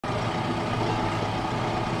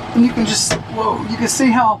And you can just, whoa, you can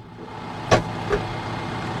see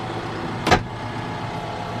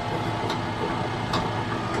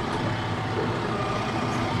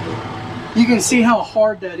how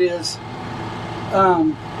hard that is.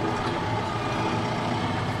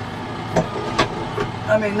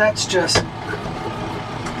 I mean, that's just,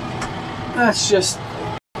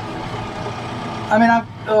 I mean,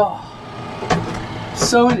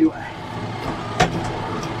 so anyway.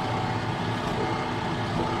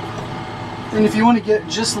 And if you want to get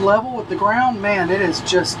just level with the ground, man, it is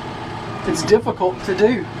just, it's difficult to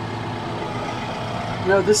do. You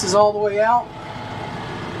know, this is all the way out.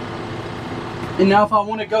 And now if I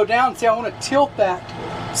want to go down, see, I want to tilt that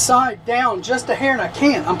side down just a hair, and I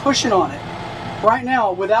can't. I'm pushing on it right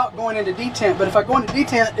now without going into detent. But if I go into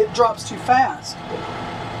detent, it drops too fast.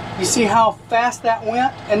 You see how fast that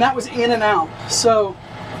went? And that was in and out. So,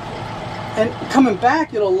 and coming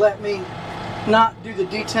back, it'll let me not do the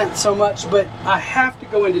detent so much, but I have to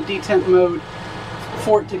go into detent mode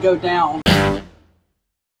for it to go down.